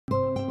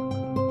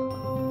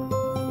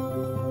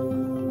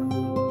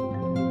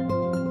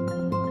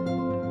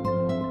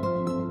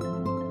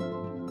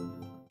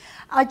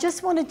I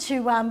just wanted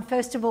to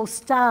first of all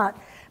start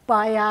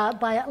by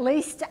at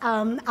least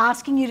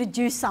asking you to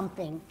do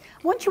something.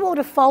 I want you all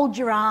to fold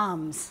your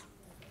arms.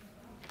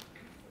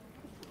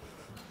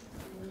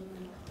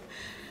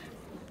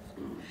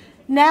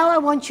 Now I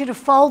want you to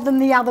fold them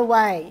the other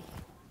way.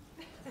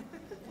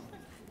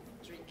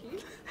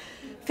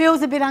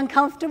 Feels a bit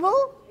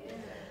uncomfortable?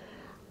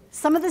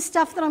 Some of the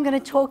stuff that I'm going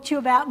to talk to you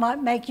about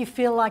might make you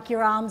feel like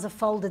your arms are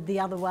folded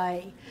the other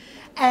way.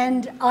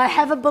 And I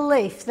have a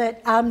belief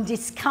that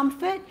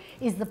discomfort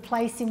is the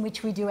place in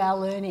which we do our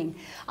learning.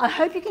 I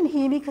hope you can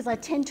hear me because I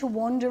tend to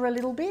wander a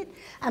little bit,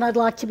 and I'd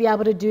like to be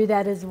able to do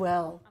that as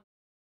well.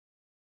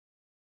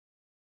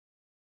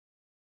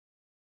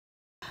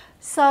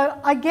 So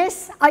I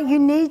guess you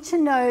need to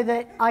know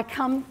that I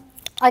come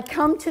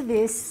to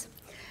this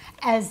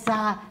as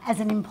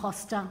an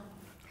imposter.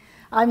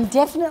 I'm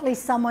definitely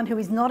someone who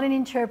is not an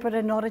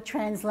interpreter, not a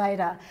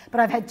translator,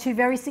 but I've had two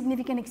very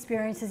significant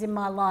experiences in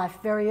my life,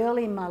 very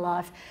early in my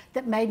life,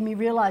 that made me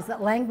realise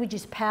that language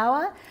is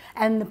power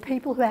and the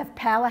people who have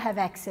power have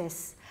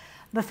access.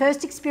 The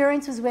first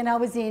experience was when I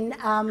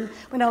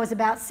was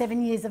about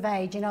 7 years of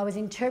age, and I was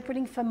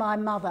interpreting for my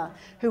mother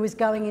who was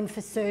going in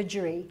for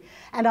surgery,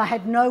 and I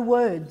had no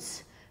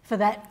words for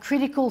that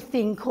critical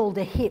thing called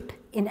a hip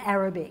in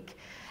Arabic.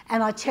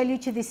 And I tell you,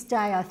 to this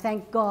day, I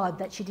thank God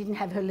that she didn't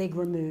have her leg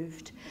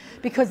removed,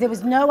 because there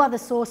was no other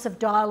source of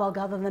dialogue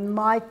other than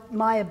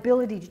my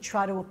ability to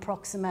try to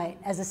approximate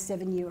as a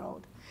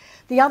 7-year-old.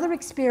 The other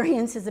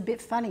experience is a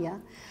bit funnier.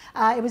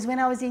 It was when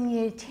I was in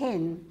year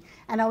 10,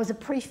 and I was a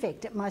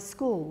prefect at my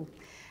school,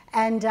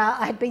 and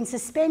I had been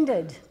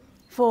suspended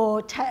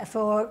for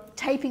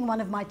taping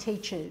one of my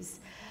teachers.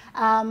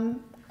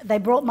 They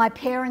brought my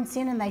parents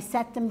in and they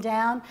sat them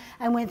down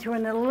and went through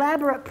an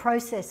elaborate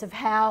process of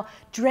how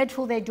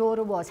dreadful their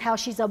daughter was, how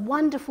she's a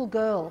wonderful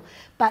girl,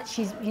 but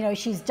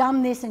she's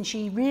done this and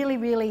she really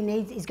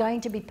is going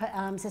to be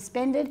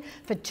suspended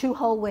for 2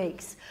 whole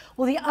weeks.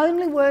 Well, the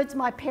only words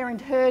my parent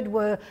heard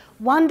were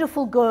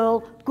wonderful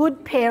girl,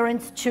 good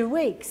parents, 2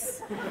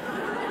 weeks.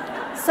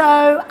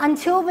 So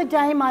until the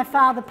day my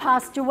father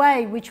passed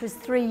away, which was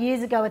 3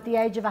 years ago at the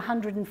age of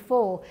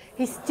 104,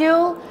 he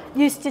still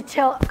used to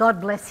tell, God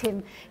bless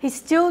him, he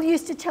still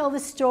used to tell the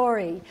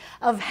story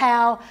of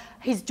how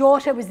his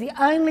daughter was the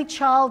only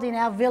child in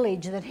our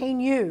village that he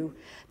knew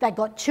that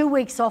got 2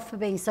 weeks off for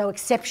being so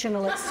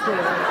exceptional at school.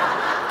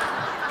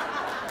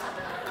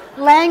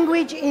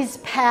 Language is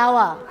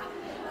power.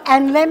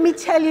 And let me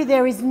tell you,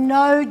 there is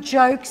no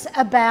jokes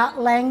about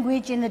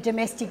language in the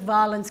domestic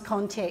violence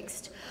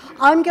context.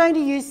 I'm going to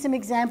use some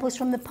examples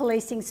from the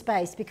policing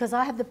space because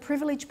I have the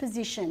privileged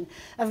position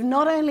of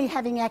not only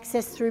having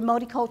access through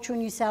Multicultural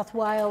New South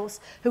Wales,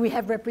 who we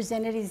have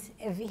representatives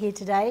here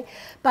today,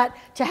 but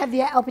to have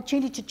the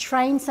opportunity to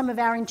train some of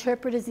our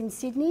interpreters in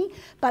Sydney,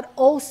 but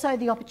also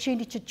the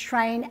opportunity to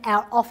train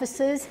our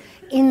officers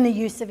in the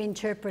use of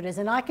interpreters.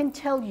 And I can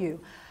tell you,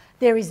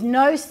 there is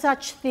no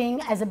such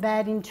thing as a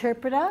bad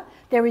interpreter.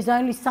 There is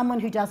only someone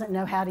who doesn't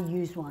know how to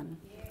use one.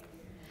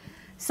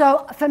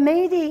 So for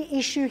me, the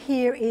issue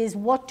here is,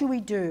 what do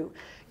we do?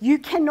 You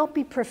cannot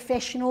be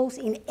professionals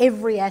in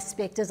every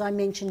aspect, as I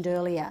mentioned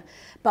earlier,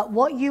 but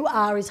what you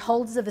are is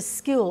holders of a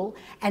skill,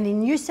 and in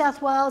New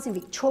South Wales, in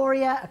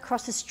Victoria,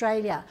 across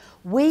Australia,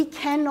 we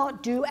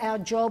cannot do our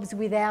jobs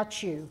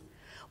without you.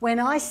 When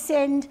I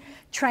send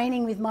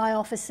training with my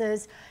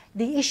officers,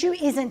 the issue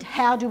isn't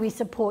how do we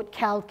support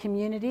CALD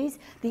communities.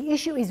 The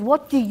issue is,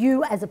 what do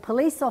you as a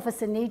police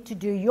officer need to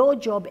do your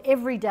job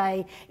every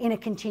day in a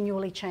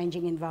continually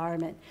changing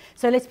environment?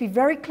 So let's be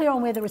very clear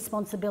on where the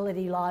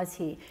responsibility lies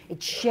here.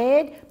 It's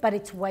shared, but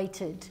it's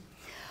weighted.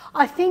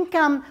 I think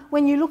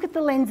when you look at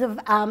the lens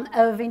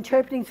of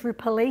interpreting through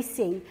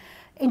policing,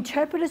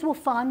 interpreters will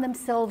find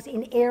themselves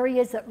in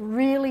areas that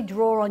really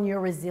draw on your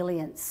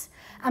resilience.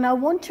 And I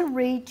want to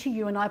read to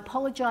you, and I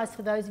apologise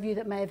for those of you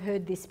that may have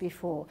heard this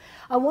before.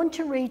 I want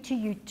to read to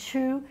you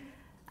 2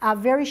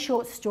 very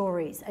short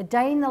stories, a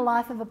day in the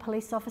life of a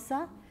police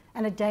officer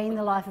and a day in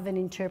the life of an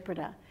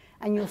interpreter.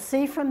 And you'll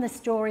see from the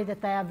story that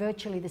they are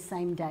virtually the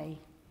same day.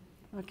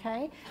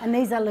 Okay? And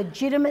these are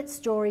legitimate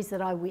stories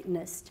that I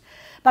witnessed.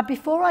 But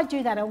before I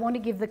do that, I want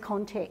to give the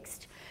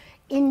context.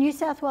 In New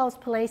South Wales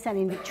Police and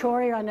in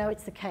Victoria, I know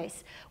it's the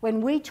case. When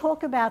we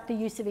talk about the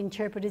use of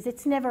interpreters,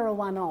 it's never a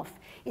one-off.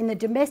 In the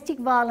domestic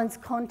violence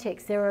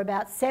context, there are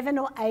about 7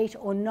 or 8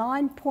 or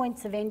 9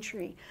 points of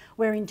entry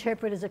where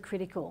interpreters are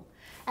critical.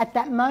 At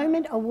that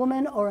moment, a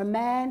woman or a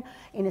man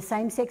in a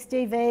same-sex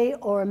DV,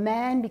 or a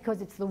man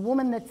because it's the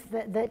woman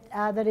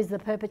that is the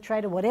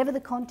perpetrator, whatever the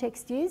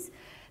context is,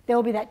 there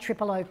will be that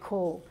 000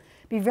 call.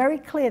 Be very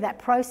clear, that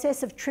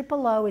process of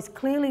 000 is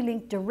clearly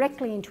linked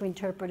directly into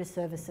interpreter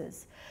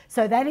services.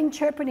 So that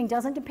interpreting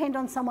doesn't depend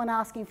on someone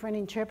asking for an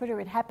interpreter.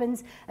 It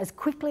happens as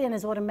quickly and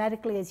as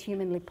automatically as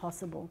humanly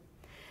possible.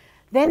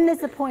 Then there's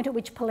the point at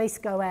which police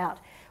go out.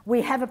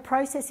 We have a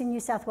process in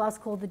New South Wales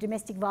called the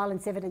Domestic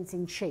Violence Evidence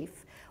in Chief,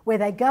 where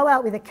they go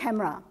out with a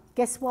camera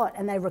Guess what?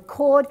 And they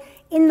record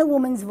in the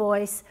woman's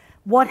voice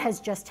what has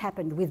just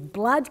happened. With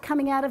blood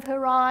coming out of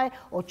her eye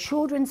or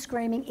children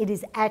screaming, it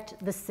is at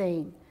the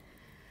scene.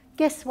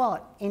 Guess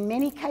what? In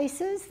many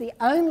cases, the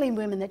only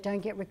women that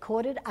don't get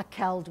recorded are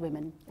CALD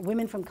women,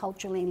 women from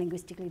culturally and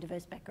linguistically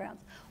diverse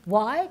backgrounds.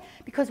 Why?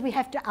 Because we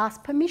have to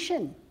ask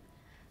permission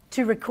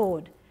to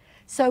record.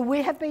 So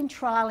we have been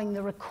trialling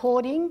the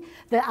recording,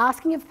 the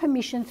asking of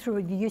permission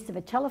through the use of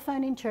a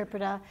telephone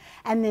interpreter,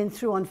 and then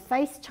through on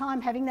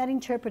FaceTime having that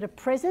interpreter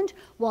present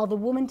while the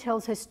woman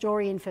tells her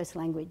story in first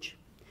language,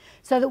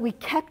 so that we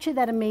capture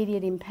that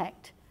immediate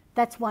impact.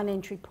 That's one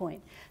entry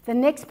point. The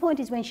next point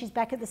is when she's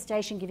back at the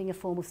station giving a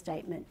formal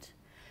statement.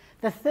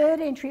 The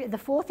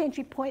fourth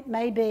entry point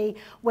may be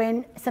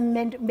when some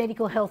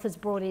medical health is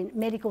brought in,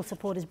 medical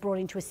support is brought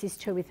in to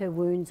assist her with her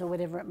wounds or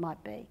whatever it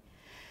might be.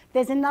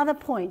 There's another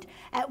point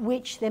at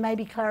which there may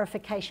be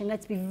clarification.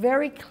 Let's be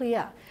very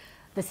clear.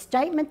 The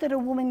statement that a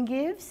woman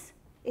gives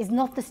is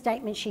not the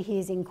statement she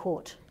hears in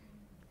court.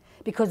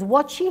 Because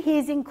what she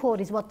hears in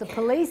court is what the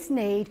police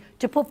need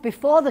to put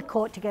before the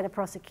court to get a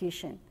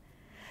prosecution.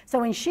 So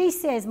when she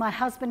says, my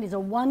husband is a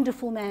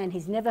wonderful man,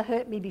 he's never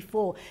hurt me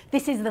before,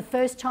 this is the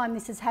first time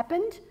this has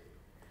happened,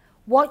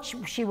 what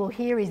she will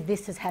hear is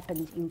this has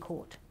happened in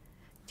court.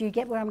 Do you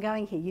get where I'm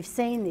going here? You've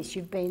seen this,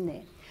 you've been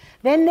there.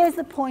 Then there's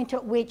the point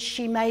at which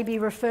she may be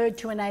referred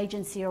to an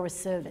agency or a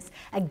service.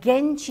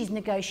 Again, she's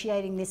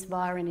negotiating this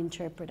via an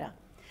interpreter.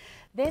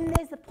 Then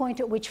there's the point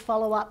at which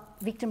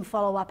victim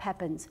follow-up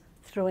happens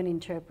through an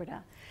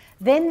interpreter.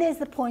 Then there's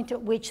the point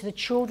at which the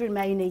children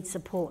may need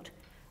support.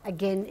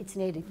 Again, it's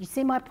needed. You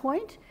see my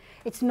point?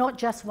 It's not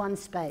just one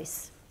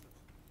space.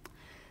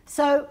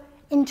 So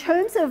in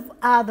terms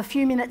of the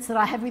few minutes that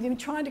I have with you,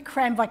 trying to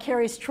cram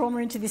vicarious trauma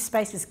into this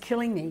space is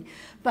killing me.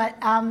 But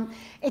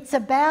it's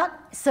about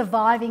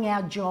surviving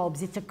our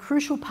jobs. It's a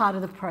crucial part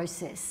of the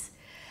process.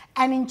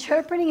 And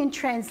interpreting and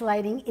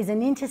translating is an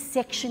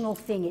intersectional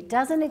thing. It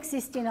doesn't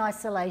exist in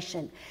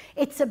isolation.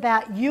 It's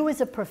about you as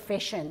a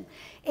profession.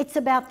 It's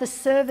about the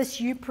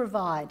service you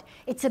provide.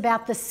 It's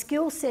about the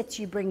skill sets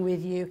you bring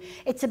with you.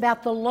 It's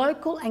about the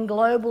local and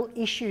global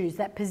issues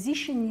that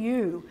position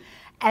you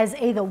as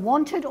either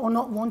wanted or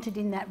not wanted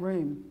in that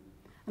room.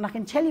 And I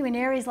can tell you in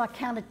areas like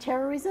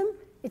counter-terrorism,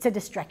 it's a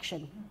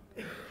distraction.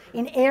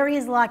 In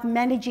areas like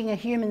managing a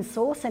human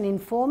source, an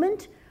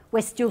informant,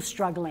 we're still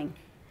struggling.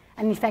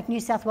 And in fact, New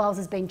South Wales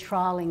has been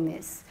trialling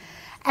this.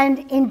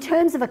 And in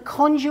terms of a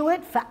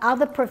conduit for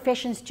other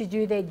professions to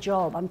do their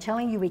job, I'm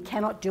telling you, we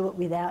cannot do it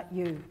without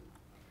you.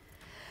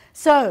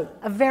 So,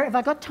 have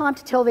I got time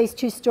to tell these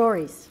two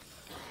stories?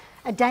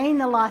 A day in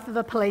the life of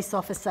a police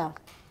officer.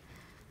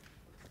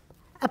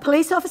 A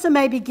police officer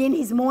may begin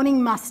his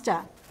morning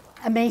muster,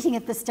 a meeting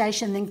at the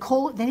station,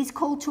 then he's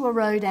called to a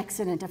road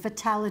accident, a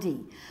fatality,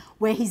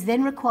 where he's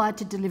then required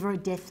to deliver a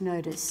death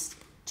notice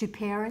to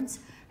parents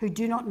who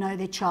do not know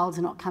their child's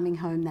not coming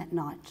home that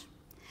night.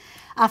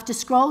 After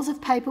scrolls of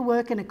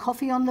paperwork and a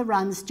coffee on the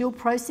run, still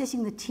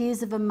processing the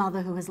tears of a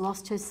mother who has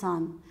lost her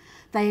son,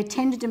 they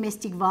attend a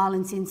domestic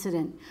violence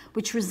incident,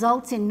 which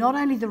results in not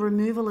only the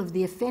removal of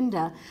the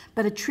offender,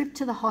 but a trip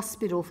to the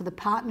hospital for the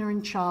partner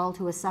and child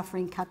who are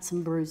suffering cuts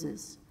and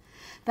bruises.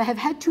 They have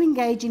had to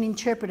engage an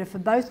interpreter for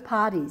both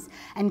parties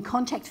and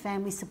contact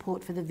family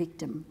support for the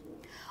victim.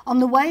 On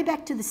the way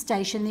back to the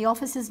station, the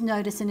officers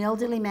notice an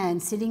elderly man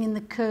sitting in the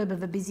curb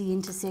of a busy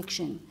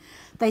intersection.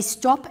 They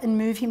stop and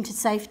move him to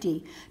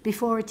safety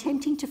before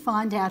attempting to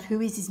find out who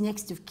is his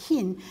next of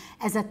kin,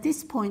 as at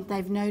this point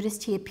they've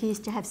noticed he appears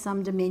to have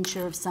some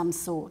dementia of some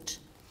sort.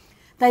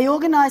 They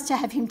organise to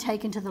have him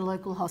taken to the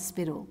local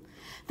hospital.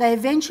 They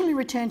eventually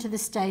return to the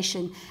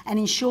station and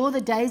ensure the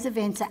day's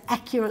events are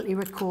accurately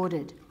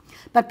recorded.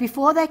 But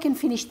before they can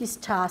finish this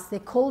task, they're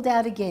called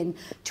out again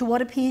to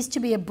what appears to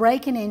be a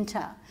break and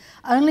enter,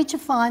 only to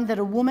find that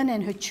a woman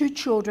and her 2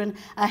 children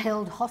are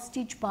held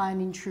hostage by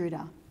an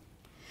intruder.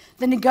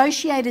 The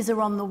negotiators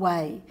are on the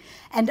way,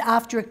 and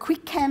after a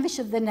quick canvass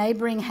of the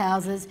neighbouring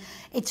houses,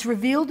 it's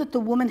revealed that the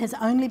woman has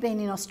only been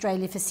in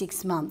Australia for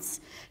 6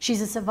 months.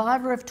 She's a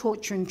survivor of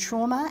torture and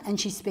trauma, and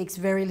she speaks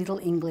very little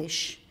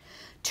English.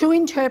 2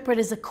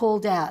 interpreters are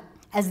called out,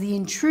 as the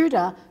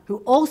intruder, who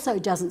also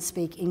doesn't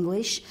speak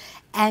English,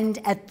 and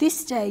at this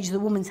stage the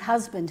woman's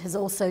husband has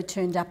also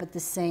turned up at the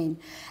scene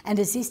and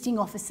assisting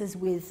officers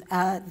with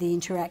the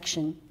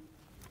interaction.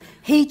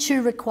 He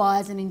too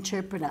requires an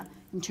interpreter,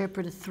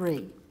 interpreter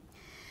 3.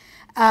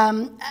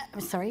 And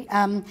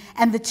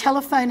the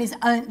telephone is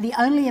the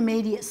only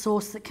immediate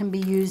source that can be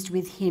used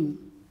with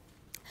him.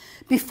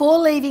 Before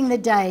leaving the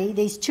day,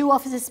 these 2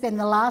 officers spend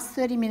the last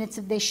 30 minutes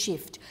of their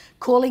shift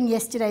calling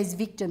yesterday's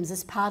victims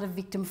as part of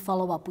victim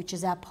follow-up, which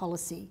is our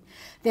policy.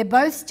 They're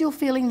both still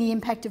feeling the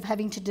impact of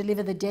having to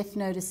deliver the death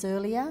notice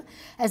earlier.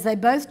 As they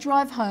both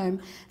drive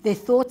home, their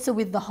thoughts are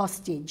with the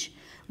hostage.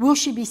 Will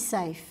she be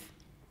safe?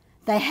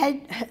 They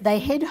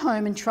head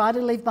home and try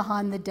to leave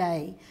behind the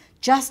day,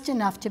 just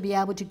enough to be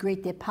able to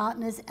greet their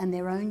partners and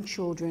their own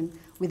children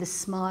with a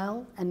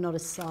smile and not a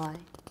sigh.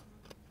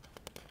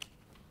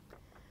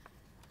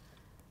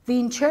 The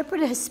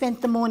interpreter has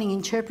spent the morning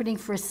interpreting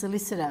for a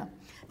solicitor.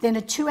 then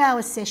a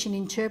 2-hour session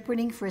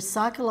interpreting for a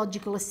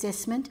psychological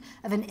assessment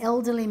of an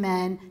elderly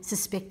man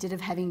suspected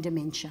of having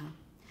dementia.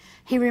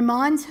 He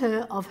reminds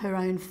her of her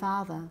own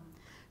father,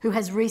 who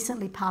has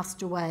recently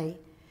passed away.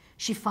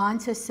 She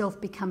finds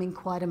herself becoming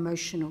quite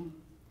emotional.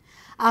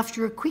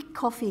 After a quick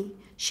coffee,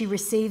 she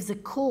receives a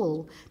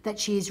call that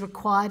she is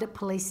required at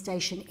Police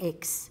Station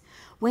X.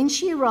 When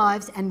she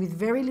arrives, and with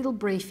very little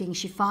briefing,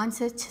 she finds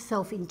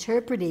herself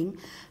interpreting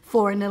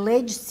for an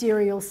alleged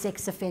serial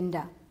sex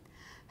offender.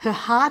 Her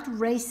heart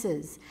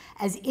races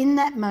as in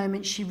that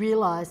moment she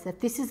realised that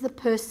this is the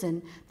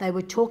person they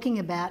were talking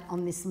about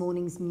on this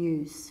morning's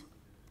news.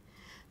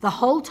 The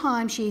whole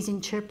time she is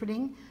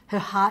interpreting, her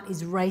heart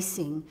is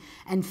racing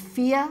and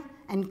fear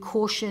and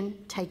caution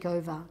take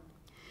over.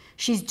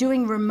 She's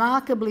doing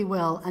remarkably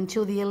well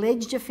until the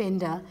alleged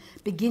offender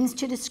begins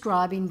to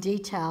describe in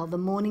detail the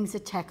morning's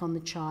attack on the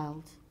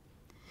child.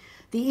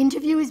 The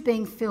interview is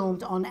being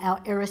filmed on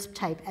our ERIS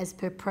tape as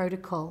per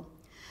protocol.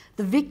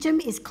 The victim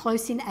is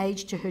close in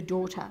age to her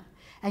daughter,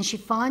 and she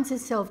finds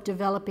herself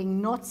developing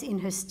knots in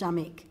her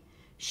stomach.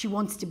 She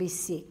wants to be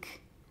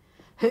sick.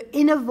 Her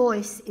inner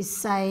voice is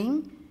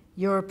saying,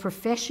 "You're a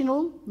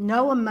professional,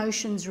 no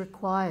emotions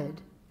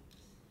required."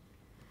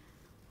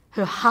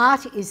 Her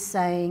heart is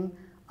saying,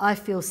 "I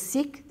feel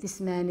sick, this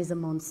man is a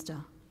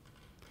monster."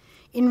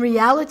 In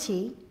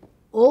reality,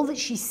 all that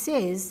she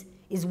says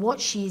is what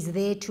she is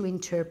there to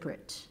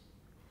interpret.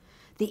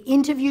 The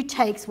interview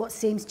takes what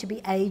seems to be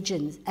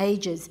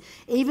ages.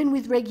 Even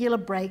with regular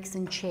breaks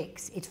and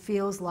checks, it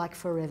feels like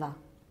forever.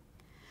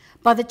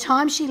 By the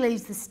time she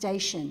leaves the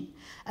station,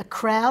 a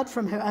crowd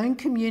from her own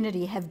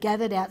community have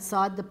gathered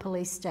outside the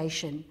police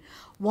station,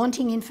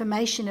 wanting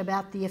information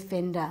about the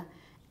offender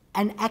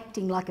and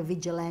acting like a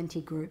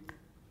vigilante group.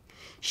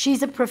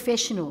 She's a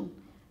professional.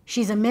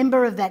 She's a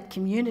member of that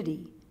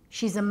community.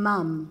 She's a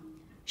mum.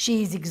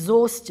 She is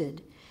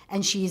exhausted,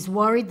 and she is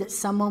worried that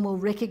someone will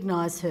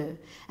recognise her,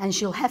 and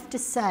she'll have to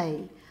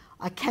say,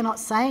 "I cannot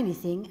say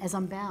anything as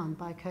I'm bound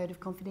by a code of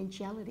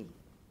confidentiality."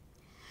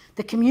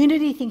 The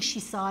community thinks she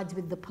sides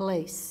with the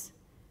police.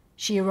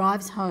 She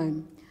arrives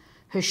home.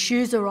 Her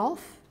shoes are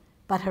off,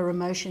 but her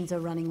emotions are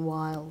running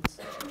wild.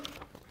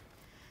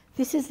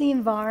 This is the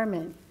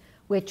environment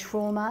where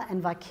trauma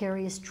and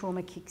vicarious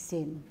trauma kicks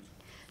in.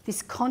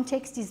 This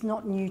context is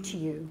not new to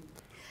you.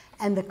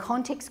 And the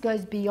context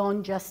goes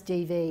beyond just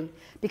DV,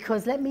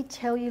 because let me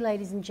tell you,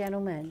 ladies and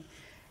gentlemen,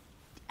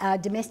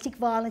 domestic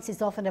violence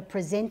is often a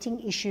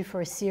presenting issue for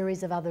a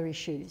series of other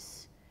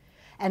issues.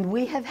 And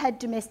we have had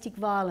domestic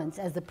violence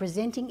as the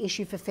presenting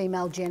issue for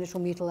female genital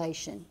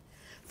mutilation,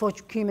 for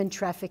human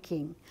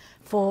trafficking,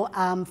 for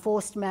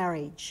forced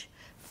marriage,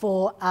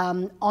 for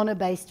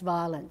honour-based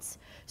violence.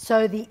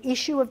 So the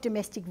issue of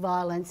domestic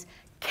violence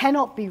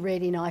cannot be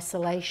read in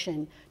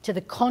isolation to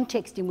the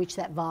context in which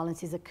that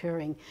violence is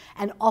occurring,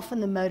 and often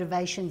the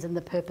motivations and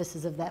the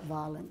purposes of that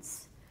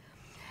violence.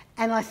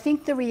 And I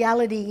think the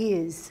reality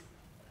is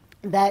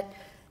that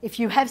if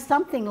you have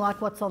something like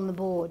what's on the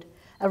board,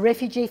 a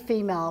refugee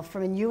female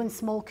from a new and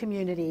small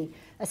community,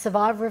 a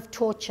survivor of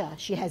torture,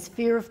 she has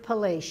fear of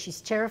police,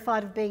 she's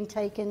terrified of being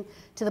taken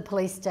to the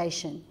police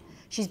station,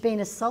 she's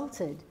been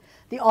assaulted,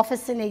 the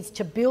officer needs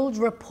to build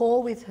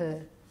rapport with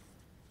her,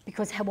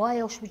 because why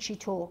else would she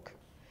talk?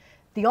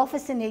 The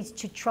officer needs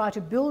to try to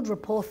build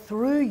rapport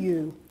through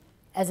you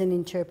as an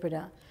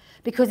interpreter,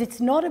 because it's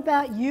not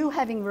about you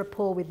having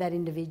rapport with that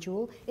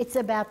individual, it's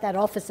about that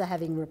officer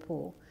having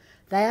rapport.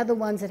 They are the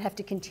ones that have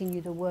to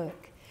continue the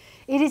work.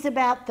 It is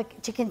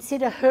about to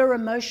consider her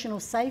emotional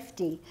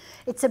safety.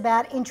 It's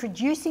about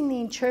introducing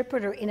the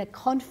interpreter in a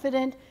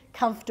confident,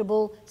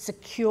 comfortable,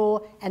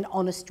 secure and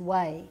honest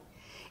way.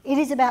 It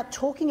is about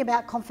talking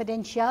about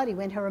confidentiality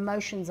when her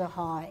emotions are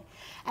high.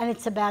 And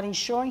it's about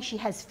ensuring she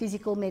has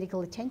physical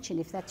medical attention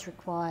if that's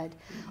required.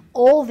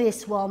 All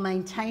this while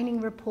maintaining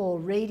rapport,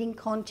 reading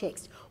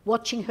context,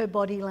 watching her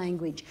body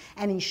language,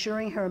 and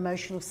ensuring her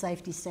emotional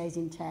safety stays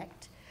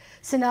intact.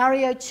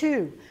 Scenario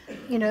 2,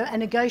 a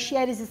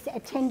negotiator's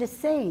attend a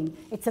scene.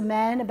 It's a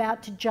man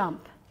about to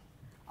jump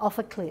off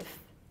a cliff.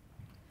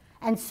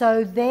 And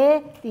so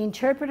there, the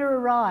interpreter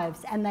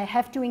arrives and they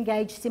have to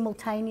engage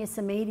simultaneous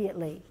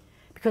immediately,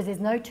 because there's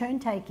no turn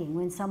taking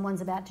when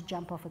someone's about to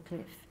jump off a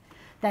cliff.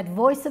 That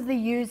voice of the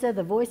user,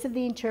 the voice of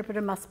the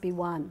interpreter must be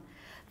one.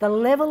 The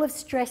level of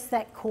stress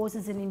that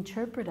causes an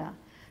interpreter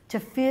to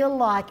feel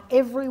like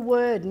every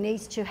word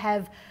needs to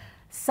have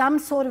some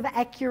sort of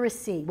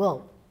accuracy,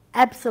 well,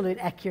 absolute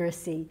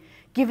accuracy,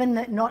 given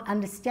that not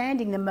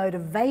understanding the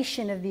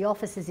motivation of the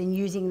officers in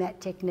using that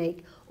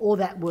technique or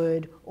that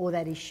word or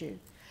that issue.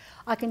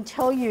 I can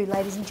tell you,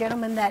 ladies and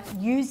gentlemen, that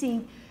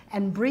using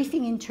and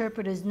briefing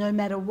interpreters, no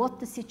matter what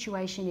the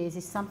situation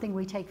is something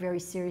we take very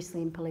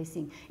seriously in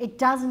policing. It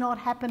does not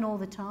happen all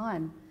the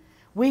time.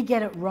 We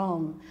get it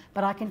wrong.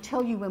 But I can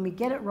tell you when we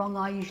get it wrong,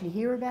 I usually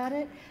hear about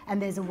it,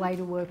 and there's a way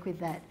to work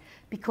with that.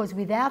 Because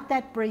without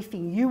that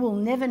briefing, you will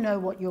never know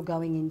what you're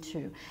going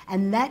into.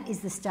 And that is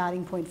the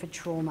starting point for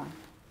trauma.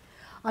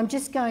 I'm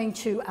just going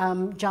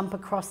to jump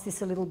across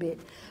this a little bit.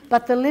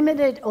 But the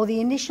limited or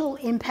the initial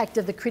impact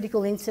of the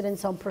critical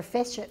incidents on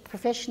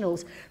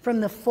professionals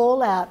from the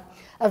fallout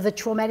of the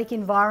traumatic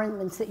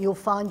environments that you'll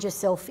find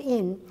yourself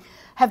in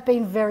have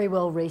been very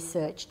well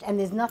researched, and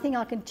there's nothing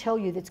I can tell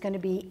you that's going to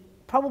be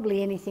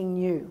probably anything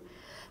new.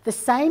 The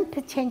same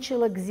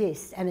potential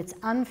exists, and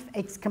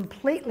it's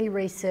completely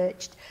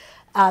researched,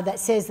 that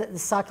says that the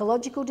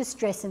psychological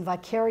distress and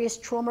vicarious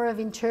trauma of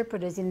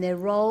interpreters in their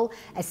role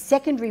as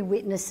secondary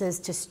witnesses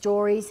to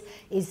stories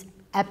is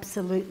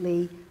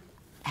absolutely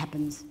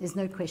happens. There's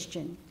no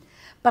question.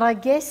 But I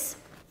guess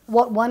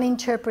what one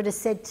interpreter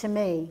said to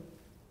me,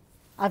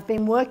 I've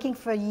been working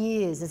for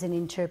years as an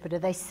interpreter.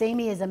 They see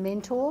me as a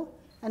mentor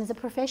and as a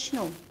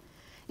professional.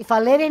 If I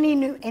let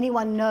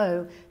anyone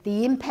know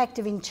the impact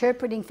of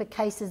interpreting for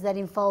cases that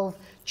involve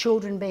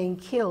children being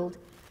killed,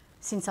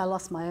 since I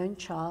lost my own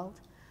child,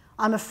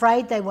 I'm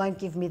afraid they won't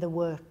give me the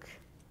work,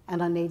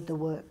 and I need the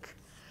work.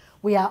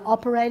 We are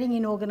operating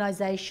in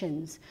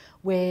organisations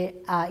where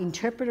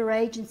interpreter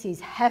agencies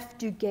have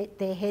to get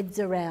their heads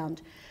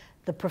around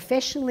the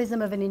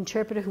professionalism of an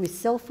interpreter who is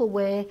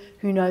self-aware,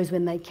 who knows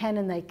when they can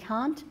and they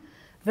can't,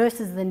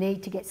 versus the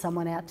need to get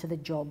someone out to the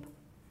job.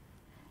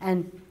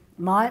 And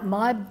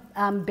my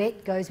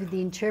bet goes with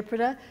the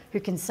interpreter who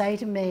can say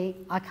to me,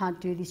 I can't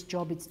do this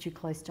job, it's too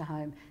close to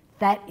home.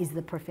 That is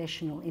the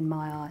professional in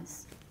my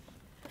eyes.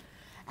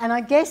 And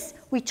I guess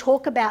we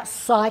talk about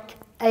psych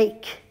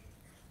ache.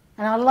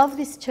 And I love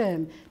this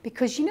term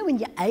because, you know, when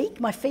you ache,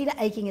 my feet are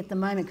aching at the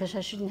moment because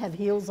I shouldn't have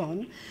heels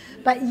on,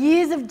 but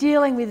years of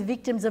dealing with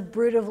victims of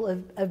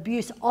brutal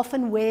abuse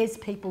often wears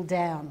people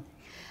down.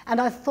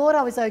 And I thought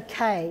I was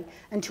okay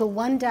until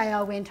one day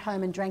I went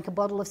home and drank a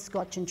bottle of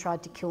scotch and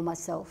tried to kill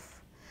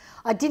myself.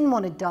 I didn't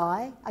want to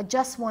die, I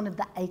just wanted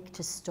the ache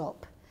to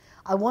stop.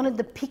 I wanted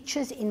the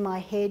pictures in my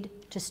head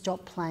to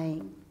stop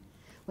playing.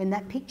 When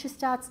that picture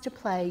starts to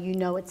play, you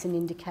know it's an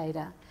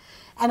indicator.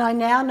 And I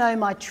now know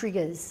my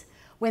triggers.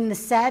 When the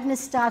sadness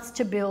starts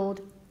to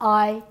build,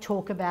 I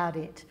talk about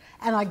it.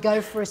 And I go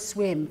for a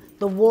swim.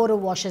 The water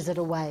washes it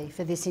away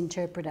for this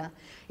interpreter.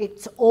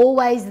 It's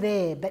always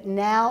there, but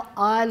now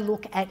I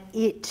look at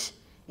it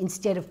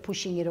instead of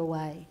pushing it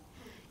away.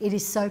 It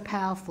is so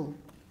powerful.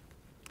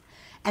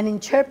 And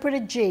interpreter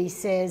G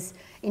says,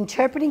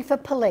 interpreting for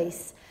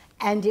police,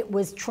 and it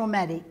was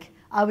traumatic.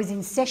 I was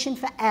in session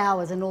for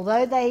hours, and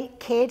although they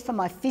cared for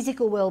my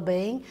physical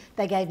well-being,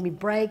 they gave me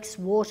breaks,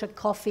 water,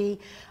 coffee,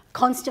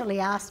 constantly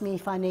asked me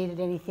if I needed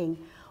anything.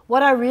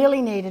 What I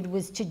really needed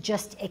was to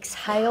just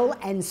exhale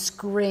and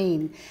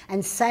scream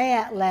and say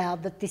out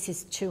loud that this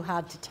is too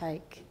hard to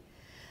take.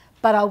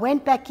 But I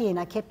went back in,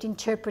 I kept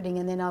interpreting,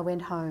 and then I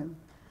went home.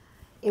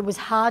 It was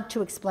hard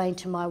to explain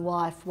to my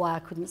wife why I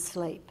couldn't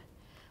sleep.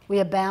 We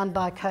are bound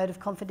by a code of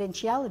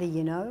confidentiality,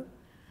 you know.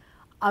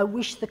 I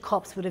wish the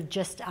cops would have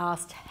just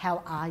asked,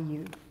 how are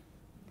you?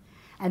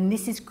 And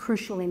this is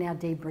crucial in our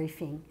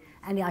debriefing.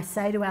 And I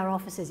say to our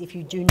officers, if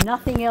you do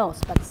nothing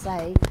else but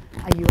say,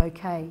 are you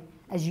okay?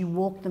 As you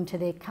walk them to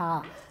their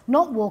car.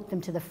 Not walk them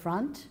to the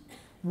front,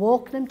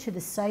 walk them to the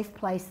safe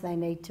place they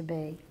need to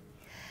be.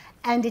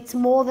 And it's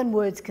more than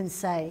words can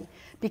say,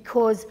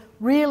 because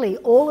really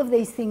all of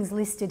these things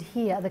listed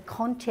here are the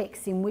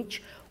context in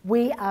which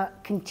we are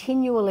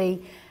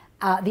continually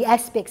the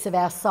aspects of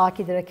our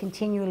psyche that are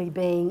continually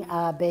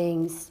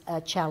being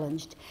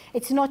challenged.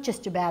 It's not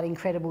just about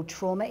incredible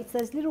trauma, it's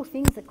those little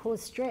things that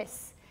cause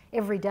stress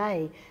every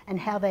day and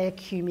how they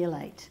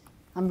accumulate.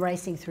 I'm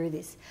racing through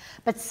this.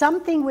 But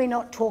something we're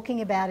not talking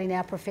about in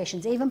our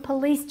professions, even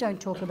police don't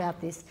talk about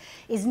this,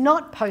 is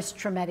not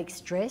post-traumatic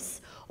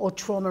stress or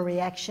trauma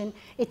reaction.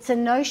 It's a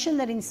notion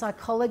that in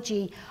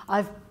psychology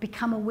I've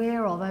become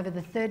aware of over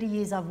the 30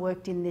 years I've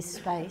worked in this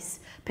space,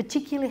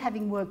 particularly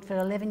having worked for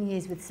 11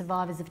 years with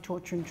survivors of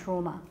torture and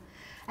trauma.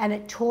 And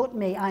it taught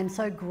me, I'm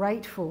so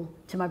grateful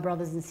to my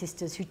brothers and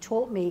sisters who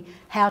taught me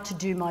how to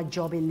do my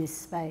job in this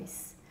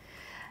space.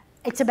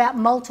 It's about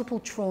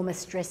multiple trauma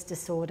stress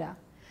disorder.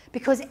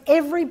 Because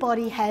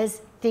everybody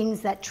has things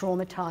that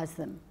traumatise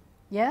them,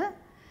 yeah?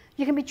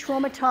 You can be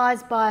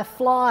traumatised by a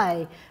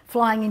fly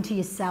flying into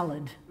your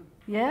salad,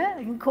 yeah?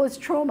 It can cause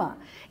trauma.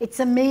 It's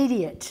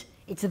immediate.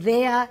 It's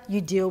there,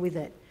 you deal with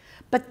it.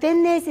 But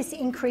then there's this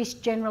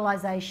increased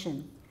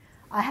generalisation.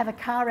 I have a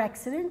car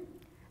accident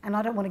and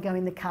I don't want to go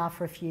in the car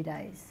for a few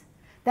days.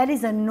 That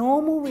is a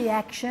normal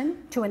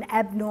reaction to an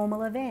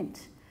abnormal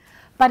event.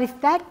 But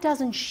if that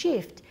doesn't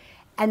shift,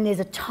 and there's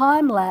a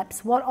time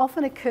lapse, what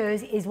often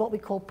occurs is what we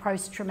call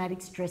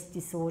post-traumatic stress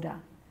disorder.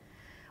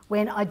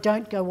 When I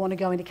don't want to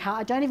go in a car,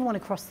 I don't even want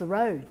to cross the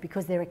road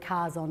because there are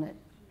cars on it.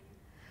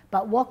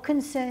 But what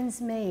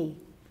concerns me,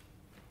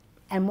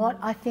 and what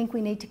I think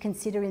we need to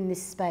consider in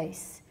this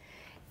space,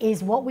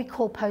 is what we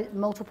call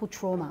multiple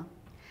trauma.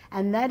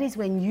 And that is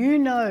when you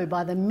know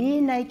by the mere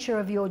nature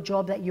of your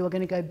job that you are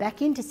going to go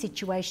back into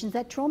situations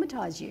that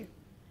traumatise you.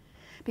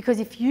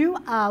 Because if you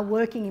are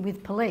working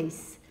with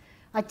police,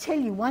 I tell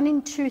you, 1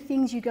 in 2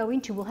 things you go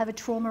into will have a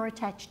trauma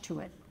attached to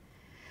it.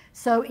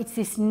 So it's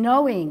this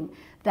knowing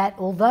that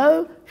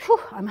although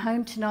I'm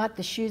home tonight,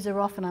 the shoes are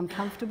off and I'm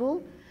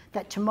comfortable,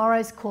 that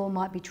tomorrow's call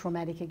might be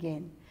traumatic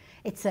again.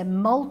 It's a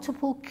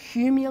multiple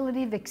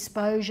cumulative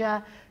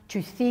exposure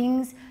to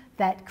things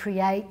that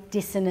create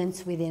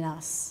dissonance within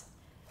us.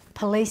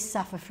 Police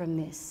suffer from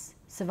this.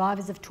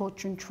 Survivors of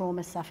torture and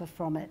trauma suffer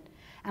from it.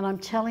 And I'm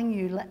telling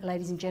you,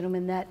 ladies and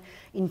gentlemen, that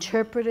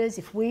interpreters,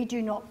 if we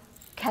do not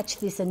catch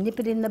this and nip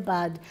it in the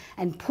bud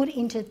and put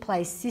into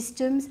place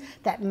systems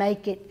that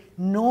make it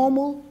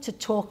normal to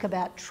talk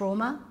about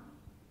trauma,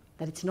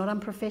 that it's not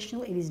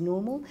unprofessional, it is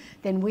normal,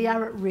 then we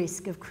are at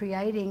risk of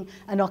creating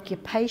an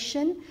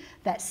occupation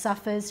that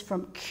suffers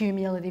from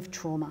cumulative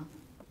trauma.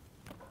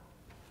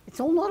 It's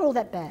not all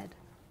that bad.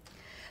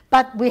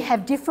 But we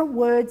have different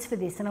words for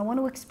this, and I want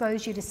to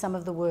expose you to some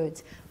of the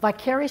words.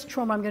 Vicarious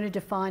trauma I'm going to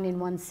define in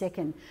 1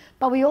 second.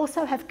 But we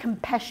also have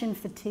compassion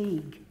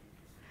fatigue.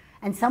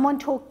 And someone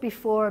talked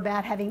before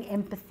about having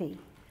empathy.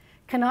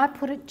 Can I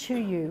put it to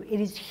you? It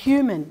is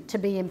human to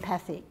be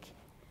empathic.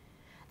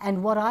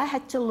 And what I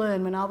had to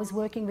learn when I was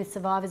working with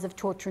survivors of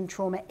torture and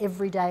trauma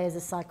every day as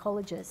a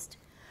psychologist,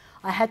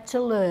 I had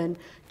to learn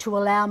to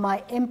allow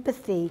my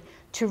empathy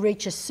to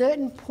reach a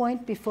certain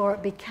point before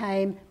it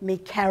became me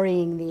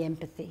carrying the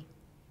empathy.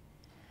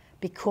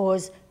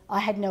 Because I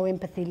had no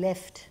empathy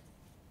left,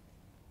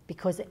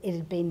 because it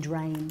had been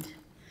drained.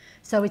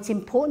 So it's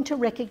important to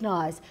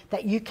recognise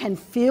that you can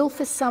feel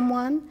for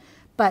someone,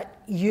 but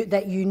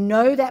that you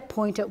know that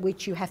point at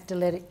which you have to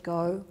let it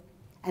go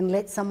and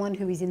let someone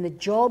who is in the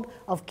job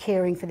of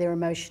caring for their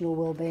emotional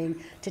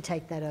well-being to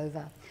take that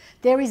over.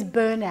 There is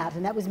burnout,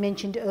 and that was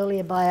mentioned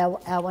earlier by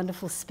our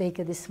wonderful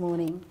speaker this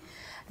morning.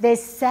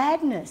 There's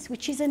sadness,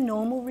 which is a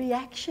normal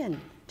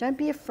reaction. Don't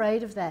be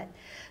afraid of that.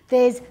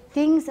 There's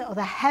things, or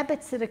the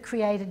habits that are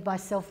created by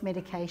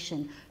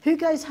self-medication. Who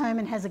goes home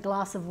and has a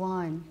glass of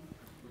wine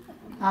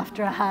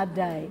after a hard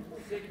day?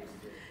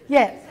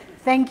 Yeah,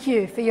 thank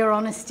you for your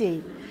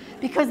honesty.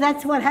 Because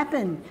that's what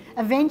happened.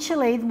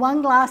 Eventually,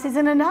 one glass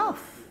isn't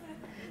enough.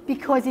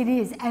 Because it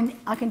is. And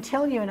I can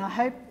tell you, and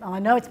I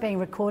know it's being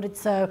recorded,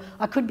 so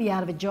I could be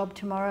out of a job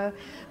tomorrow,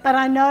 but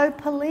I know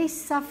police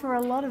suffer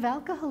a lot of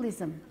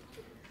alcoholism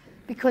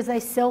because they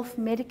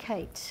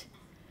self-medicate.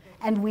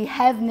 And we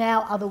have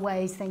now other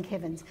ways, thank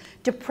heavens.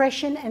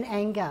 Depression and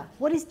anger.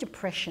 What is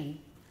depression?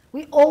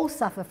 We all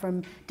suffer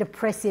from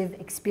depressive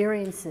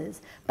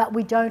experiences, but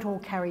we don't all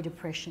carry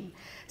depression.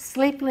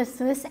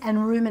 Sleeplessness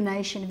and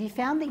rumination. Have you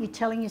found that you're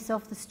telling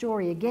yourself the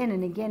story again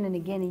and again and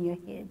again in your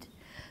head?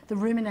 The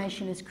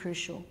rumination is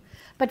crucial.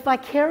 But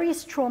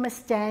vicarious trauma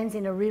stands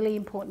in a really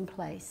important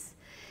place.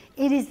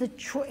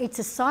 It's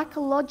a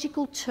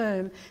psychological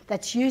term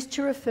that's used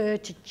to refer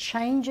to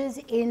changes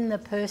in the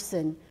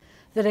person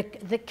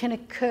that can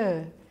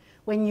occur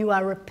when you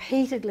are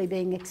repeatedly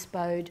being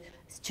exposed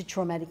to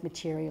traumatic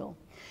material.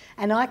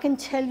 And I can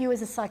tell you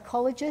as a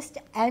psychologist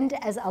and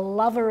as a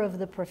lover of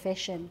the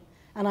profession,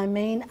 and I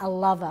mean a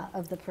lover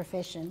of the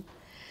profession,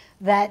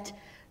 that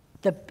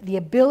the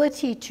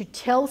ability to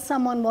tell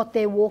someone what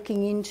they're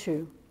walking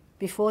into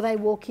before they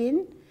walk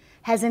in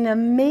has an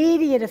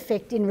immediate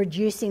effect in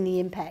reducing the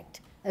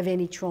impact of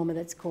any trauma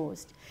that's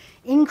caused.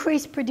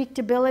 Increased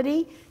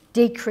predictability,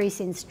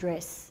 decrease in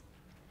stress.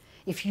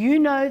 If you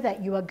know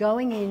that you are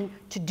going in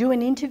to do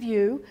an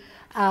interview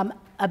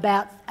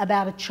about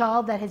a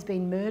child that has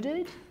been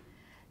murdered,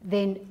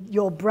 then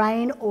your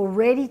brain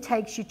already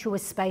takes you to a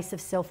space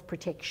of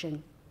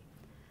self-protection.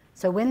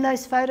 So when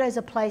those photos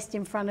are placed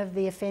in front of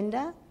the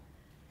offender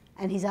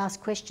and he's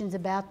asked questions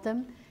about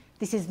them,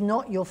 this is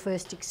not your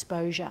first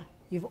exposure.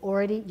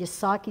 Your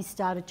psyche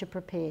started to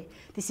prepare.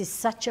 This is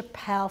such a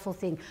powerful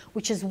thing,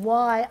 which is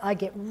why I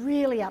get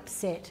really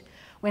upset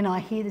when I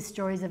hear the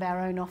stories of our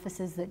own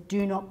officers that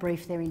do not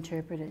brief their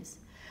interpreters.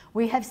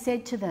 We have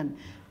said to them,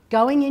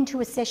 going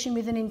into a session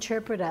with an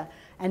interpreter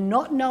and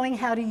not knowing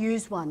how to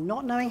use one,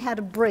 not knowing how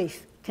to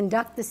brief,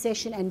 conduct the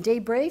session and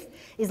debrief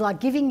is like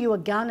giving you a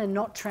gun and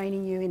not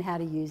training you in how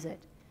to use it,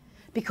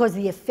 because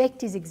the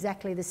effect is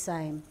exactly the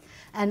same.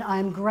 And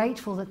I'm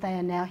grateful that they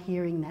are now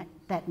hearing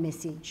that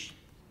message.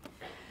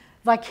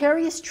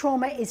 Vicarious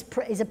trauma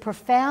is a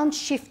profound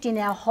shift in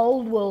our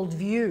whole world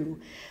view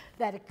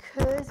that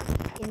occurs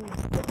in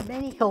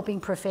many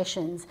helping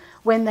professions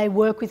when they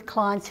work with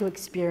clients who are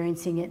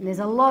experiencing it, and there's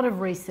a lot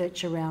of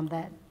research around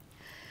that.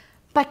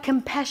 But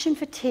compassion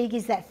fatigue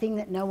is that thing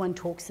that no one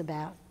talks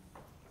about.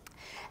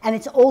 And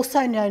it's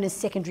also known as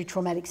secondary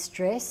traumatic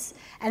stress,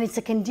 and it's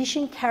a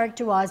condition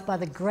characterised by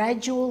the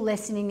gradual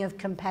lessening of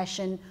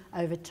compassion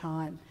over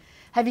time.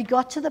 Have you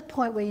got to the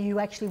point where you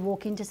actually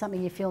walk into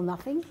something you feel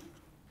nothing?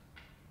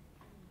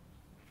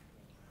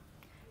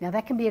 Now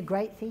that can be a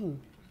great thing,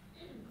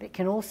 but it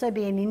can also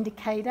be an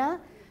indicator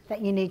that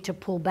you need to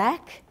pull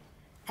back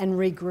and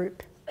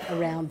regroup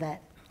around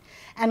that.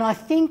 And I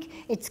think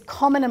it's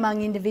common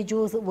among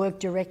individuals that work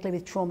directly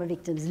with trauma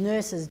victims,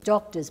 nurses,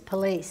 doctors,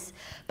 police,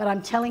 but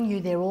I'm telling you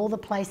they're all the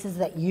places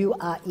that you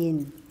are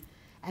in,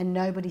 and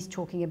nobody's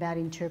talking about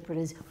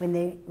interpreters when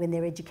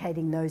they're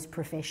educating those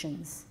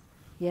professions.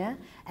 yeah?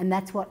 And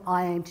that's what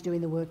I aim to do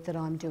in the work that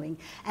I'm doing.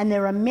 And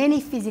there are many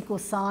physical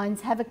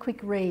signs. Have a quick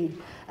read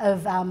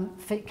of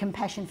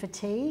compassion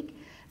fatigue.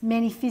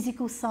 Many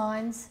physical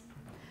signs.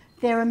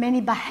 There are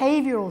many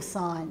behavioural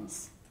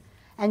signs.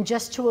 And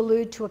just to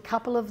allude to a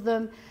couple of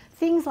them,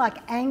 things like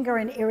anger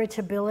and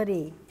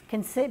irritability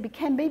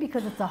can be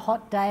because it's a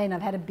hot day and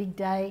I've had a big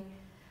day,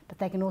 but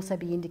they can also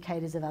be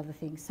indicators of other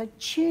things. So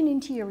tune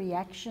into your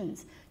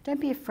reactions.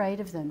 Don't be afraid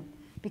of them,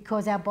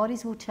 because our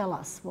bodies will tell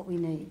us what we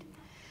need.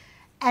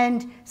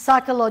 And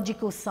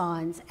psychological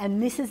signs,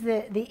 and this is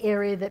the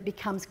area that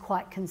becomes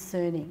quite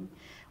concerning,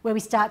 where we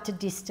start to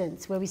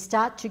distance, where we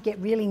start to get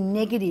really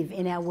negative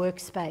in our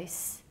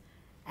workspace,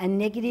 and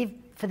negative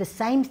for the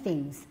same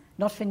things,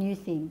 not for new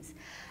things,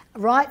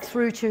 right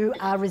through to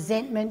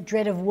resentment,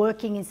 dread of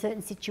working in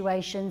certain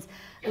situations,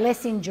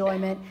 less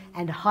enjoyment,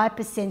 and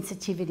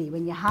hypersensitivity,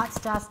 when your heart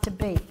starts to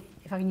beat,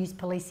 if I can use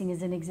policing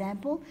as an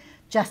example,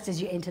 just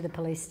as you enter the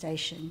police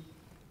station.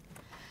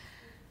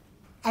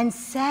 And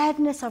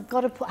sadness,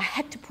 I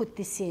had to put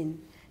this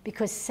in,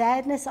 because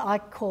sadness I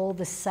call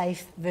the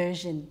safe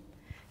version.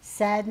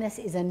 Sadness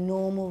is a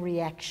normal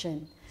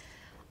reaction.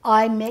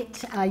 I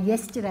met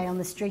yesterday on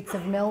the streets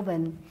of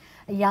Melbourne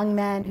a young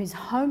man who's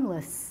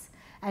homeless,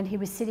 and he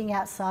was sitting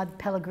outside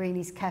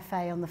Pellegrini's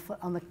cafe on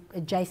the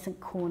adjacent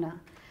corner.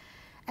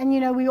 And you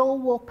know, we all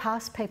walk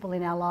past people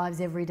in our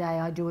lives every day.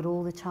 I do it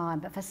all the time.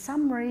 But for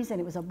some reason,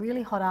 it was a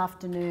really hot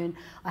afternoon.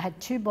 I had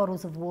 2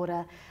 bottles of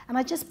water, and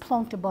I just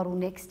plonked a bottle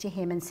next to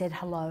him and said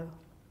hello.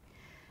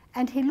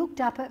 And he looked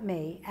up at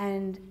me,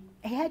 and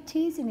he had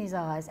tears in his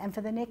eyes. And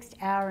for the next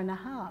hour and a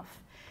half,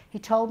 he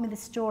told me the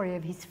story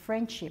of his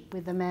friendship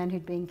with the man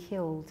who'd been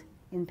killed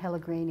in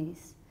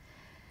Pellegrini's.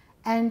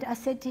 And I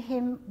said to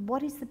him,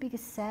 what is the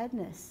biggest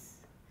sadness?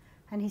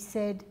 And he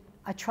said,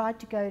 I tried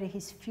to go to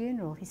his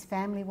funeral. His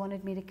family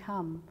wanted me to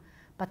come,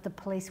 but the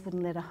police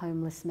wouldn't let a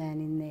homeless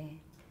man in there.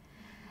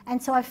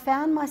 And so I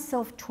found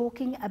myself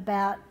talking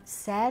about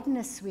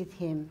sadness with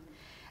him.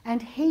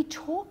 And he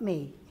taught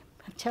me,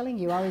 I'm telling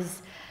you,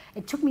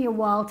 it took me a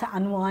while to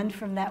unwind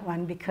from that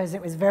one because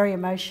it was very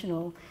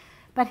emotional.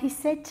 But he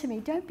said to me,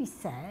 don't be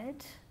sad.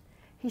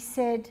 He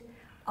said,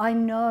 I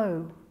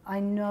know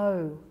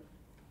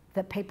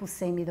that people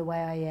see me the way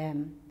I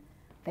am.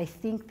 They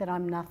think that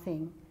I'm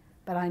nothing,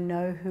 but I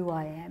know who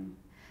I am.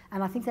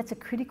 And I think that's a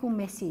critical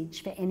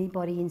message for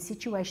anybody in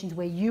situations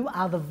where you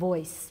are the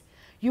voice.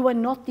 You are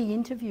not the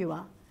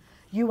interviewer.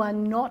 You are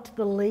not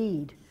the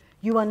lead.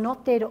 You are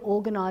not there to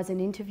organise an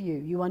interview.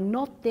 You are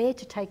not there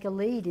to take a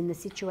lead in the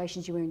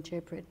situations you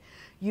interpret.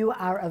 You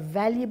are a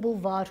valuable,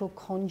 vital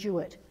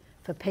conduit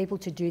for people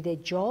to do their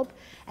job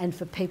and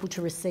for people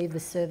to receive the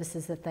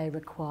services that they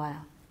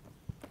require.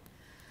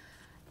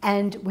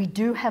 And we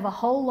do have a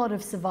whole lot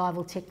of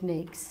survival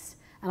techniques,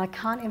 and I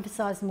can't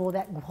emphasise more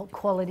that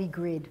quality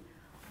grid.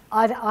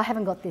 I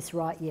haven't got this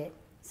right yet,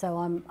 so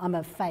I'm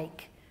a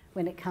fake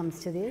when it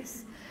comes to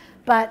this.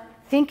 But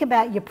think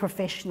about your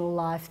professional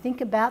life,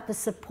 think about the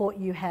support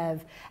you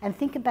have, and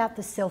think about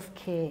the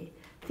self-care.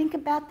 Think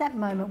about that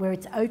moment where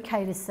it's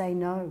okay to say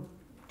no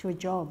to a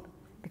job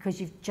because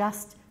you've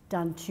just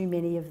done too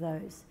many of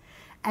those.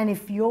 And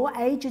if your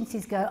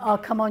agencies go, oh,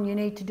 come on, you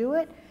need to do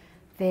it,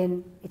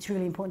 then it's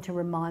really important to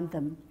remind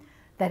them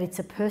that it's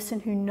a person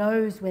who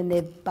knows when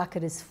their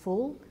bucket is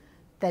full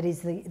that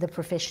is the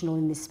professional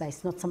in this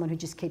space, not someone who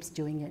just keeps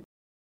doing it.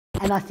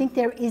 And I think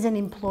there is an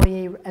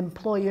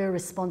employer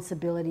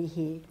responsibility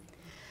here.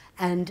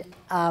 And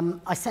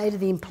I say to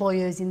the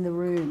employers in the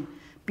room,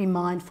 be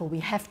mindful. We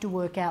have to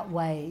work out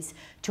ways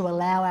to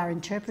allow our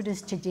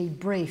interpreters to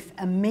debrief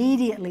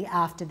immediately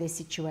after their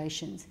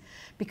situations.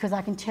 Because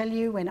I can tell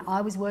you, when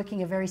I was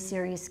working a very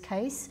serious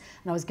case,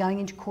 and I was going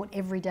into court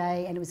every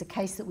day, and it was a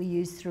case that we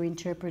used through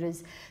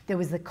interpreters, there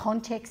was the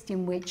context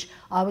in which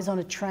I was on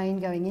a train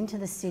going into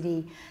the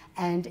city,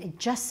 and it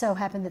just so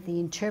happened that the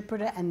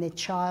interpreter and their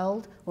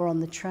child were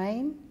on the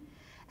train,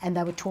 and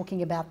they were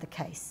talking about the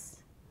case.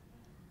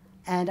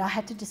 And I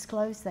had to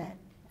disclose that.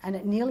 And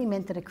it nearly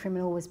meant that a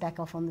criminal was back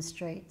off on the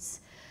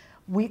streets.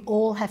 We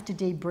all have to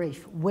debrief.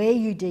 Where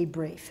you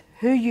debrief,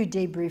 who you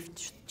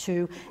debrief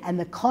to, and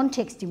the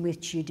context in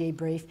which you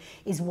debrief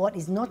is what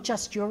is not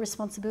just your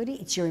responsibility,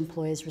 it's your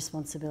employer's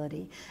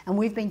responsibility. And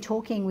we've been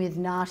talking with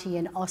NAATI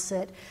and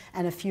OSIT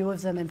and a few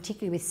of them, and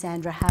particularly with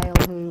Sandra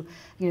Hale,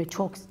 who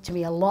talks to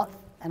me a lot,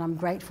 and I'm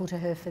grateful to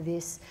her for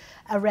this,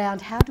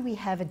 around how do we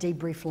have a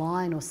debrief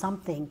line or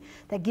something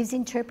that gives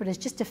interpreters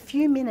just a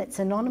few minutes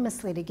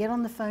anonymously to get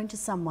on the phone to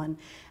someone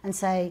and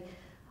say,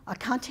 I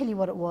can't tell you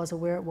what it was or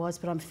where it was,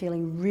 but I'm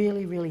feeling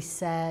really, really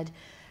sad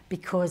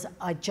because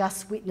I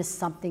just witnessed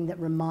something that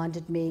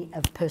reminded me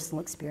of personal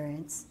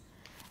experience,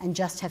 and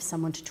just have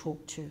someone to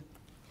talk to.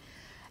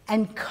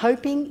 And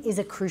coping is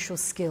a crucial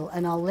skill,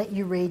 and I'll let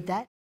you read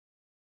that.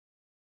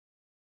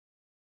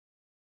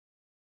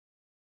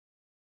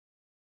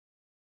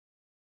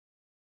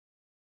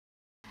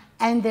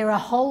 And there are a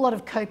whole lot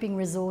of coping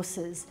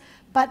resources.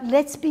 But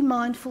let's be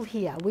mindful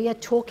here. We are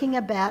talking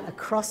about a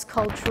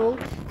cross-cultural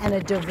and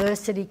a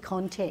diversity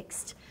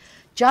context.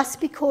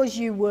 Just because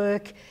you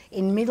work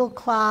in middle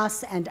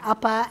class and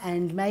upper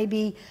and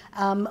maybe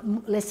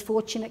less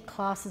fortunate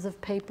classes of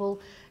people,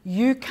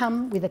 you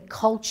come with a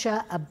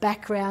culture, a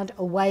background,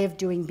 a way of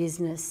doing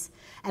business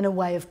and a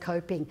way of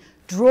coping.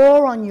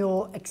 Draw on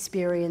your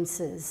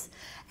experiences.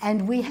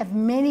 And we have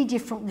many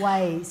different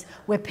ways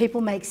where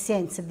people make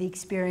sense of the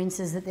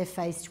experiences that they're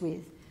faced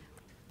with.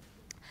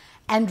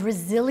 And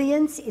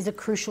resilience is a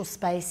crucial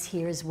space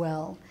here as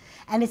well.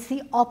 And it's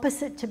the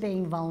opposite to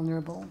being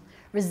vulnerable.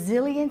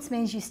 Resilience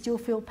means you still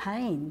feel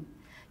pain.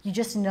 You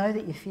just know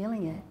that you're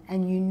feeling it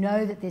and you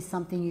know that there's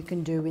something you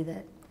can do with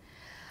it.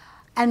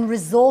 And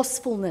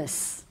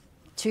resourcefulness,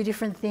 two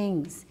different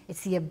things.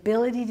 It's the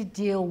ability to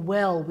deal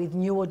well with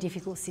new or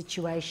difficult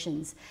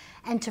situations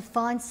and to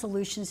find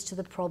solutions to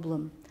the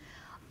problem.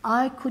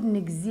 I couldn't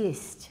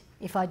exist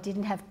if I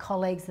didn't have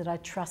colleagues that I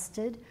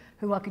trusted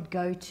who I could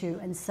go to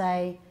and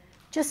say,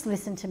 just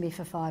listen to me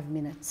for 5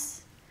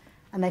 minutes.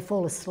 And they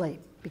fall asleep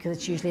because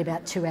it's usually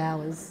about 2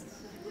 hours.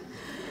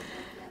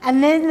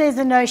 And then there's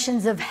the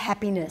notions of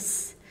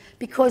happiness,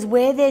 because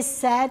where there's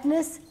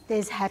sadness,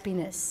 there's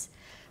happiness.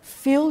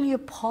 Fill your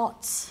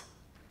pots,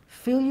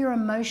 fill your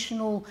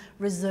emotional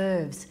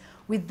reserves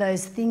with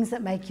those things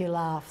that make you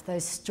laugh,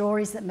 those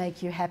stories that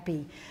make you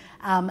happy,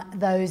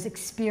 those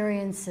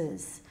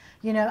experiences.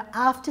 You know,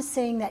 after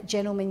seeing that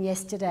gentleman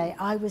yesterday,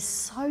 I was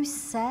so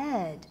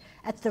sad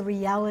at the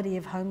reality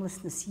of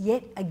homelessness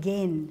yet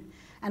again,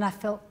 and I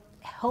felt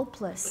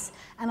helpless,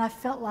 and I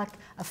felt like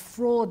a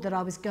fraud that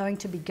I was going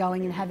to be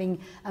going and having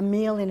a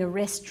meal in a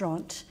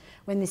restaurant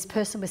when this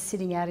person was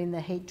sitting out in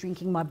the heat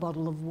drinking my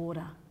bottle of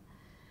water.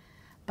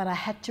 But I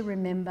had to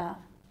remember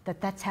that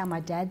that's how my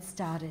dad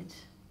started.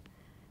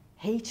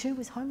 He too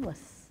was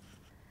homeless,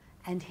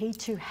 and he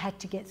too had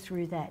to get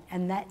through that,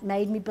 and that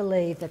made me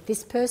believe that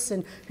this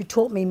person who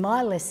taught me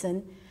my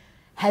lesson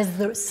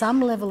has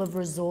some level of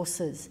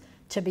resources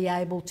to be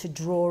able to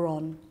draw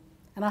on.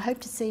 And I hope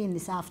to see him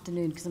this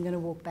afternoon because I'm going to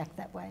walk back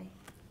that way.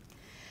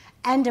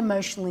 And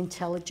emotional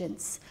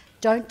intelligence.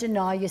 Don't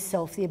deny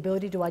yourself the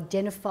ability to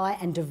identify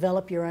and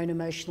develop your own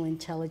emotional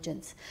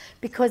intelligence,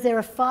 because there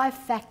are 5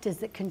 factors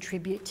that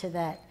contribute to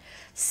that.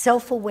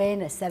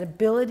 Self-awareness, that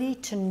ability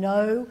to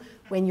know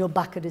when your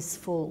bucket is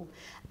full.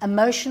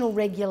 Emotional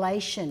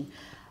regulation,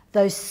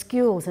 those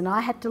skills, and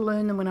I had to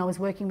learn them when I was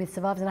working with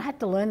survivors, and I had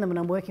to learn them when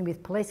I'm working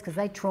with police because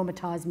they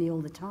traumatise me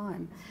all the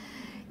time.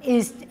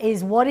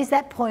 Is what is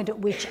that point at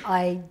which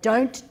I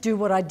don't do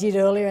what I did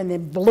earlier and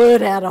then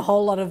blurt out a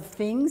whole lot of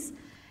things?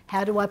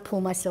 How do I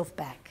pull myself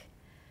back?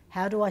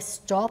 How do I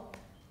stop,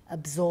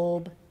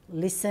 absorb,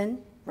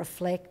 listen,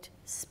 reflect,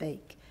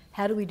 speak?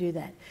 How do we do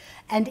that?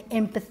 And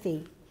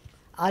empathy.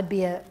 I'd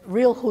be a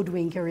real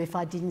hoodwinker if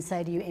I didn't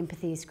say to you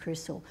empathy is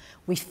crucial.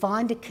 We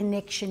find a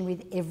connection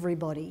with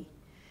everybody.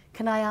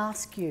 Can I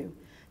ask you,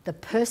 the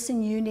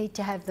person you need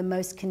to have the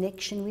most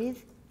connection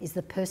with is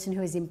the person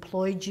who has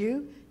employed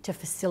you to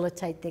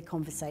facilitate their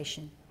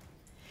conversation.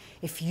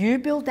 If you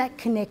build that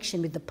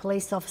connection with the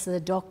police officer, the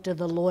doctor,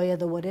 the lawyer,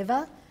 the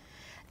whatever,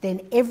 then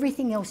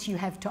everything else you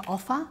have to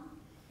offer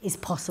is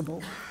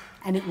possible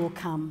and it will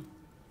come.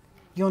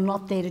 You're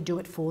not there to do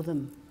it for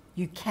them.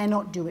 You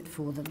cannot do it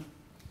for them.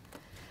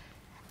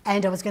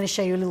 And I was going to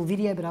show you a little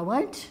video, but I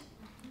won't.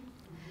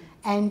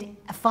 And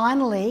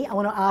finally, I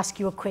want to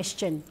ask you a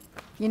question.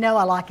 You know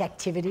I like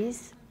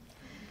activities.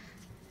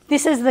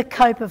 This is the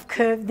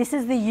curve. This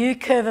is the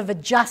U-curve of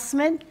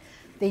adjustment,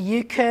 the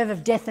U-curve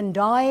of death and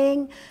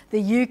dying, the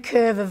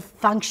U-curve of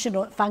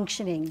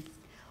functioning.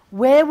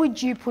 Where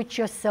would you put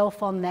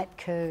yourself on that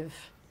curve?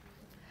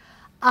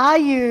 Are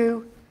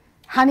you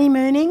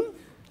honeymooning?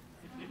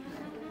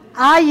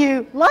 Are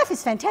you, life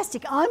is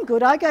fantastic, I'm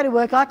good, I go to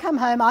work, I come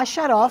home, I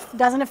shut off,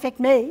 doesn't affect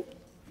me?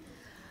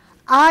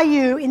 Are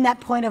you in that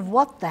point of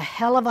what the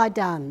hell have I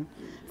done?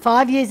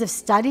 5 years of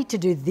study to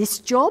do this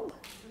job?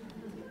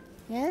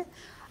 Yeah?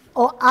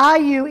 Or are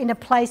you in a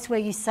place where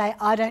you say,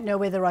 I don't know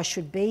whether I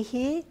should be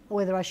here or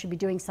whether I should be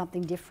doing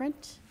something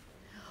different?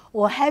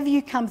 Or have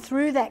you come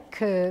through that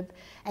curb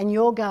and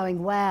you're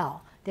going,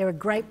 wow, there are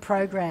great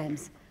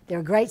programs, there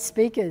are great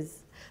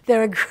speakers,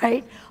 there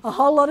are a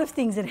whole lot of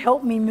things that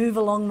help me move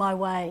along my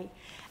way.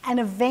 And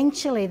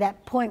eventually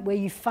that point where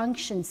you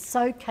function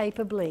so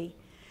capably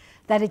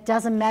that it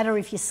doesn't matter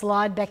if you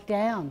slide back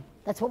down.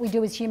 That's what we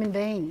do as human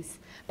beings.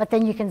 But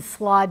then you can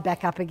slide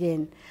back up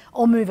again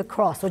or move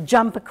across or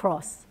jump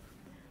across.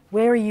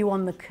 Where are you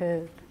on the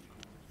curve?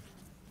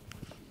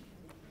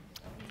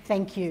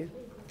 Thank you.